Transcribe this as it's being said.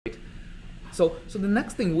So the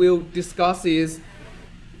next thing we'll discuss is,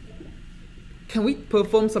 can we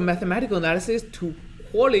perform some mathematical analysis to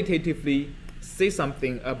qualitatively say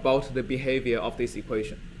something about the behavior of this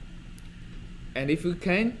equation? And if we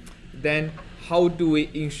can, then how do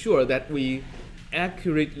we ensure that we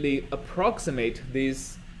accurately approximate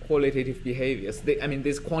these qualitative behaviors,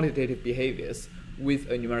 these quantitative behaviors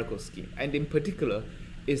with a numerical scheme? And in particular,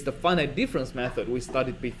 is the finite difference method we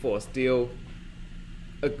studied before still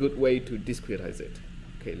a good way to discretize it?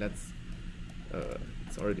 Okay,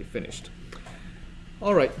 it's already finished.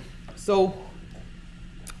 All right, so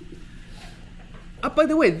by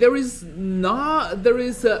the way, there is no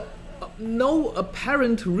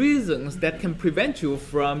apparent reasons that can prevent you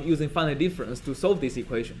from using finite difference to solve these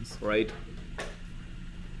equations, right?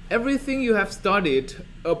 Everything you have studied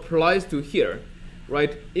applies to here,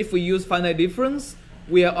 right? If we use finite difference,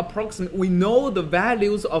 we know the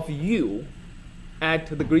values of u at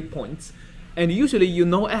the grid points, and usually you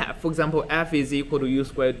know f. For example, f is equal to u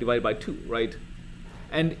squared divided by 2, right?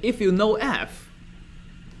 And if you know f,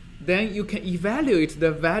 then you can evaluate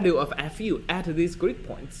the value of fu at these grid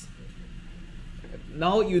points.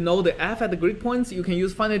 Now you know the f at the grid points, you can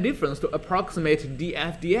use finite difference to approximate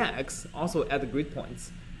df dx also at the grid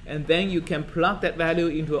points. And then you can plug that value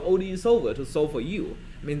into an ODE solver to solve for u.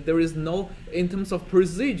 I mean, there is no, in terms of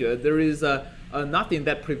procedure, there is nothing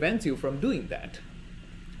that prevents you from doing that.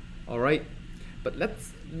 All right, but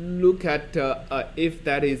let's look at if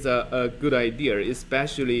that is a good idea,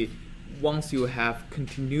 especially once you have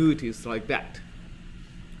continuities like that.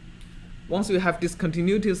 Once you have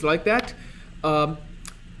discontinuities like that,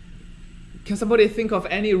 can somebody think of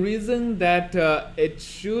any reason that it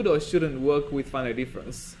should or shouldn't work with finite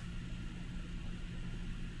difference?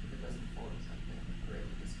 If it doesn't follow exactly on the grid,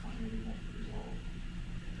 discontinuity won't be resolved.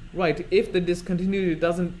 Right, if the discontinuity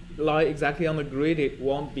doesn't lie exactly on the grid, it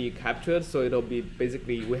won't be captured, so it'll be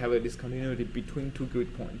basically we have a discontinuity between two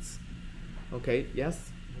grid points. Okay,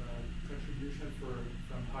 yes? The contribution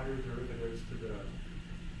from higher derivatives to the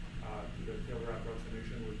Taylor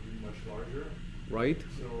approximation would be much larger. Right.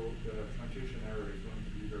 So the truncation error is going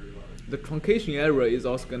to be very large. The truncation error is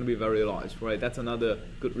also going to be very large, right? That's another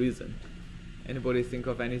good reason. Anybody think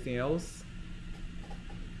of anything else?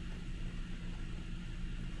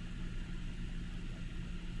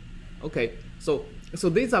 Okay, so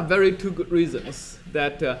these are very two good reasons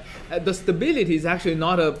that the stability is actually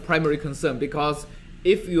not a primary concern, because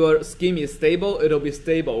if your scheme is stable, it'll be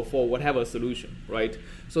stable for whatever solution, right?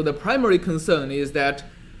 So the primary concern is that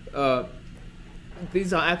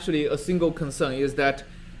these are actually a single concern, is that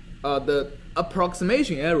the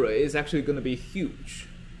approximation error is actually going to be huge,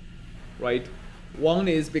 right? One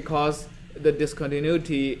is because the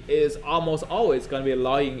discontinuity is almost always going to be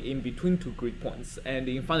lying in between two grid points, and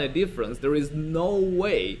in finite difference, there is no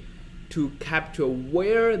way to capture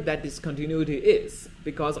where that discontinuity is,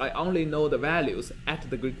 because I only know the values at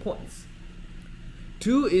the grid points.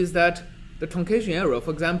 Two is that the truncation error,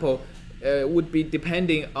 for example, would be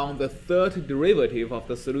depending on the third derivative of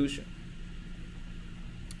the solution.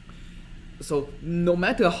 So no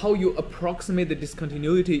matter how you approximate the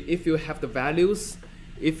discontinuity, if you have the values,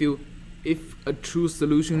 if a true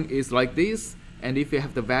solution is like this, and if you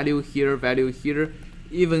have the value here,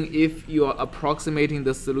 even if you are approximating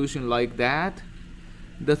the solution like that,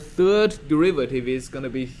 the third derivative is going to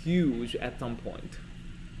be huge at some point,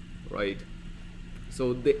 right?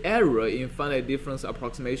 So the error in finite difference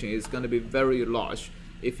approximation is going to be very large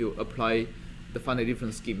if you apply the finite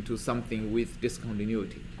difference scheme to something with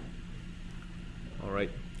discontinuity. All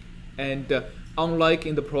right, and unlike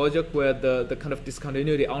in the project where the kind of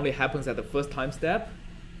discontinuity only happens at the first time step,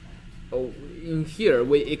 in here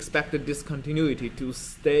we expect the discontinuity to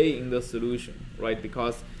stay in the solution, right?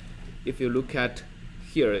 Because if you look at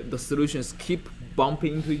here, the solutions keep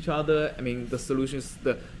bumping into each other. I mean, the solutions,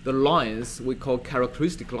 the lines we call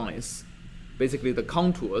characteristic lines, basically the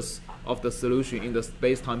contours of the solution in the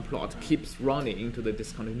space-time plot keeps running into the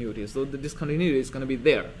discontinuity. So the discontinuity is going to be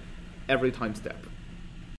there every time step.